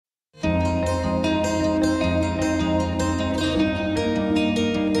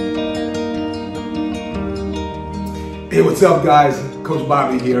Hey, what's up, guys? Coach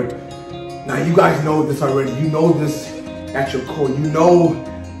Bobby here. Now, you guys know this already. You know this at your core. You know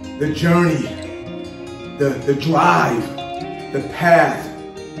the journey, the drive, the path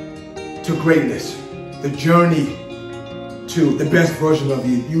to greatness, the journey to the best version of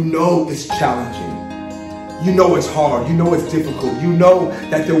you. You know it's challenging. You know it's hard. You know it's difficult. You know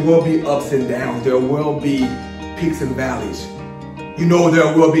that there will be ups and downs. There will be peaks and valleys. You know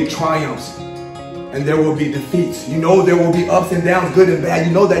there will be triumphs and there will be defeats. You know there will be ups and downs, good and bad.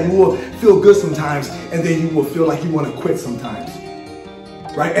 You know that you will feel good sometimes and then you will feel like you want to quit sometimes.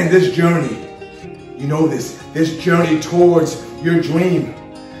 Right? And this journey, you know this journey towards your dream,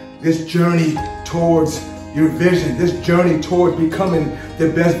 this journey towards your vision, this journey towards becoming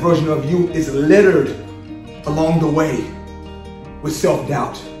the best version of you is littered along the way with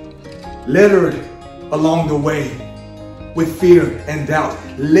self-doubt, littered along the way with fear and doubt,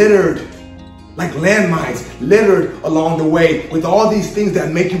 littered like landmines, littered along the way with all these things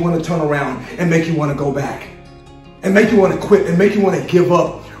that make you want to turn around and make you want to go back and make you want to quit and make you want to give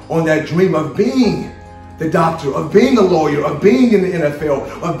up on that dream of being the doctor, of being a lawyer, of being in the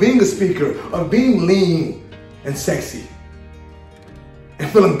NFL, of being a speaker, of being lean and sexy and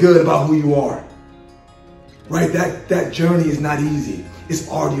feeling good about who you are. Right? That journey is not easy. It's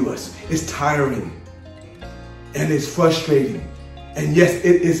arduous. It's tiring. And it's frustrating. And yes,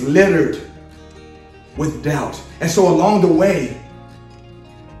 it is littered with doubt. And so along the way,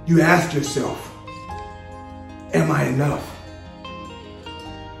 you ask yourself, am I enough?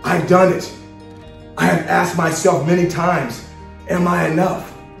 I've done it. I have asked myself many times, am I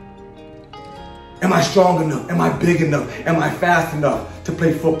enough? Am I strong enough? Am I big enough? Am I fast enough to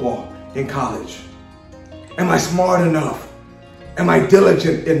play football in college? Am I smart enough? Am I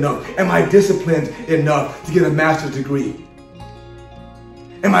diligent enough? Am I disciplined enough to get a master's degree?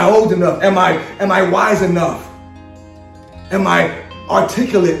 Am I old enough? Am I wise enough? Am I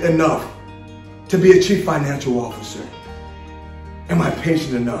articulate enough to be a chief financial officer? Am I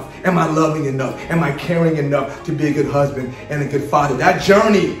patient enough? Am I loving enough? Am I caring enough to be a good husband and a good father? That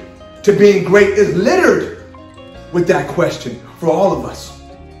journey to being great is littered with that question for all of us.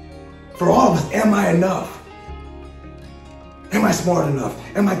 For all of us, am I enough? Am I smart enough?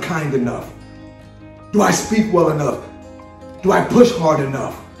 Am I kind enough? Do I speak well enough? Do I push hard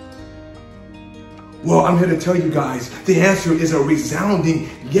enough? Well, I'm here to tell you guys, the answer is a resounding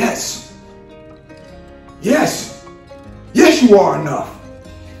yes. Yes. Yes, you are enough.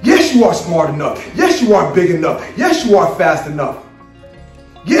 Yes, you are smart enough. Yes, you are big enough. Yes, you are fast enough.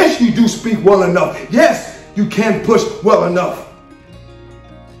 Yes, you do speak well enough. Yes, you can push well enough.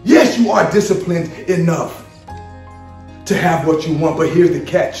 Yes, you are disciplined enough to have what you want. But here's the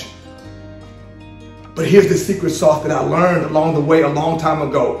catch. But here's the secret sauce that I learned along the way a long time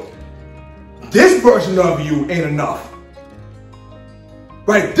ago. This version of you ain't enough.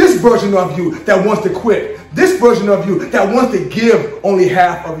 Right? This version of you that wants to quit. This version of you that wants to give only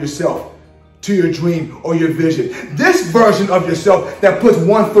half of yourself to your dream or your vision. This version of yourself that puts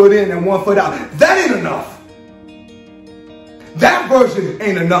one foot in and one foot out. That ain't enough. That version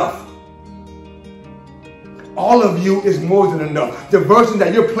ain't enough. All of you is more than enough. The version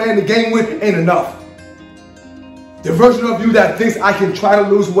that you're playing the game with ain't enough. The version of you that thinks I can try to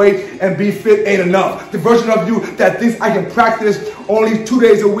lose weight and be fit ain't enough. The version of you that thinks I can practice only 2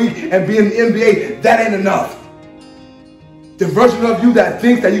 days a week and be in the NBA, that ain't enough. The version of you that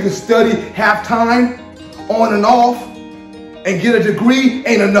thinks that you can study half-time, on and off, and get a degree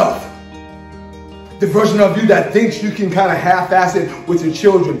ain't enough. The version of you that thinks you can kind of half-ass it with your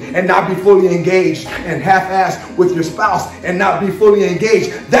children and not be fully engaged, and half-ass with your spouse and not be fully engaged,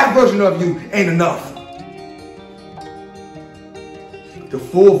 that version of you ain't enough. The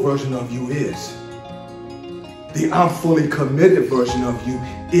full version of you is. The I'm fully committed version of you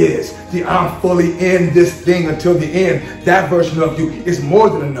is. The I'm fully in this thing until the end. That version of you is more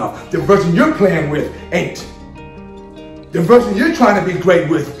than enough. The version you're playing with ain't. The version you're trying to be great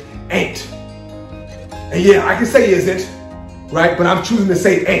with ain't. And yeah, I can say isn't, right? But I'm choosing to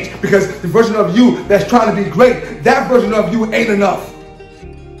say ain't, because the version of you that's trying to be great, that version of you ain't enough.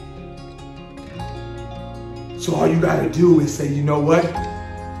 So all you gotta do is say, you know what?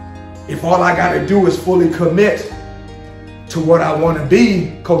 If all I gotta do is fully commit to what I wanna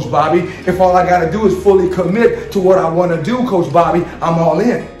be, Coach Bobby, if all I gotta do is fully commit to what I wanna do, Coach Bobby, I'm all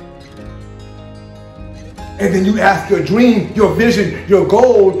in. And then you ask your dream, your vision, your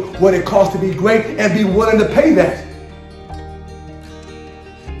goal, what it costs to be great, and be willing to pay that.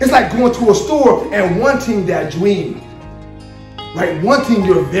 It's like going to a store and wanting that dream, right? Wanting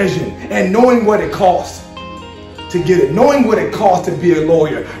your vision and knowing what it costs to get it, knowing what it costs to be a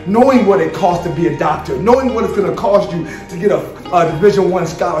lawyer, knowing what it costs to be a doctor, knowing what it's going to cost you to get a Division I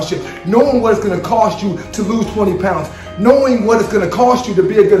scholarship, knowing what it's going to cost you to lose 20 pounds, knowing what it's going to cost you to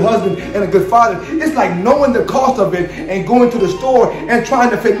be a good husband and a good father. It's like knowing the cost of it and going to the store and trying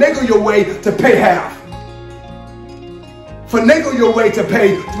to finagle your way to pay half. Finagle your way to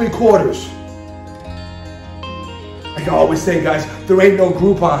pay 3/4. Like I always say, guys, there ain't no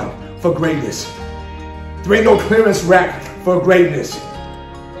Groupon for greatness. There ain't no clearance rack for greatness.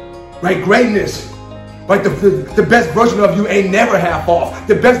 Right? Greatness. Right? The best version of you ain't never half off.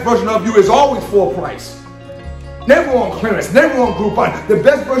 The best version of you is always full price. Never on clearance, never on Groupon. The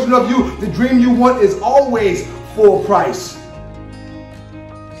best version of you, the dream you want, is always full price.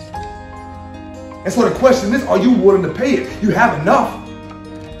 And so the question is, are you willing to pay it? You have enough.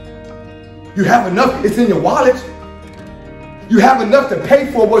 You have enough. It's in your wallet. You have enough to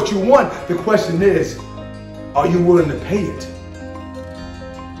pay for what you want. The question is, are you willing to pay it?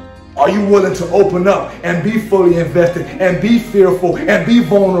 Are you willing to open up and be fully invested and be fearful and be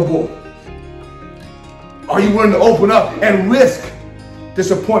vulnerable? Are you willing to open up and risk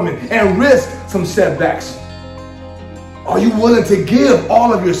disappointment and risk some setbacks? Are you willing to give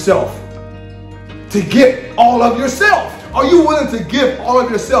all of yourself? To get all of yourself? Are you willing to give all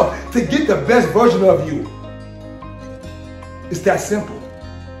of yourself to get the best version of you? It's that simple.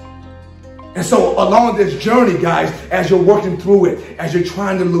 And so along this journey, guys, as you're working through it, as you're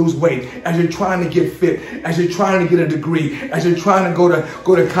trying to lose weight, as you're trying to get fit, as you're trying to get a degree, as you're trying to go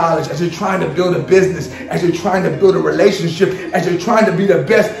to college, as you're trying to build a business, as you're trying to build a relationship, as you're trying to be the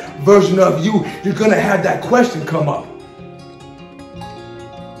best version of you, you're going to have that question come up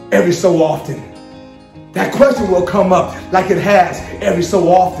every so often. That question will come up like it has every so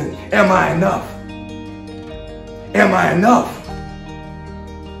often. Am I enough? Am I enough?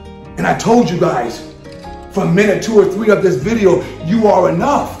 And I told you guys from minute 2 or 3 of this video, you are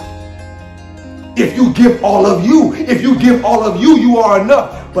enough. If you give all of you, you are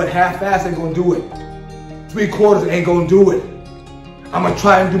enough. But half-ass ain't gonna do it. 3/4 ain't gonna do it. I'm gonna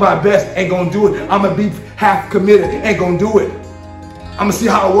try and do my best, ain't gonna do it. I'm gonna be half committed, ain't gonna do it. I'm gonna see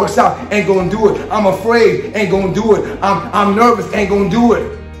how it works out, ain't gonna do it. I'm afraid, ain't gonna do it. I'm nervous, ain't gonna do it.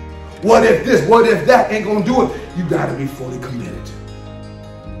 What if this, what if that, ain't gonna do it. You gotta be fully committed.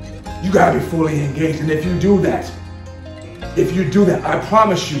 You gotta be fully engaged. And if you do that, I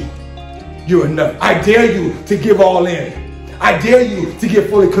promise you, you're enough. I dare you to give all in. I dare you to get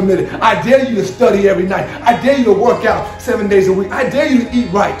fully committed. I dare you to study every night. I dare you to work out 7 days a week. I dare you to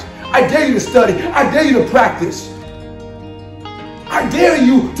eat right. I dare you to study. I dare you to practice. I dare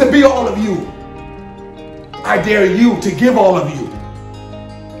you to be all of you. I dare you to give all of you.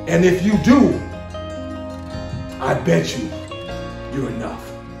 And if you do, I bet you, you're enough.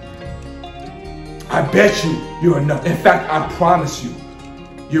 I bet you, you're enough. In fact, I promise you,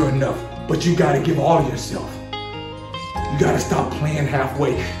 you're enough. But you got to give all of yourself. You got to stop playing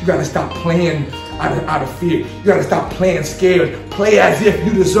halfway. You got to stop playing out of fear. You got to stop playing scared. Play as if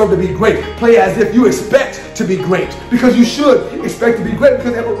you deserve to be great. Play as if you expect to be great. Because you should expect to be great,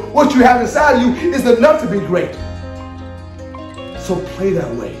 because what you have inside of you is enough to be great. So play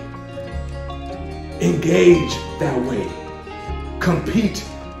that way. Engage that way. Compete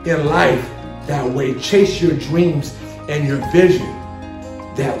in life that way. Chase your dreams and your vision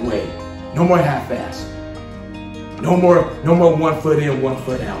that way. No more half-ass. No more 1 foot in, 1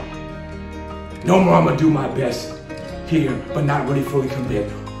 foot out. No more I'm gonna do my best here, but not really fully commit.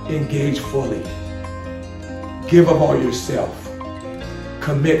 Engage fully. Give up all yourself.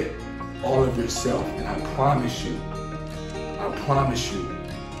 Commit all of yourself. And I promise you,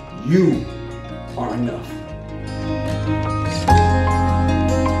 you are enough.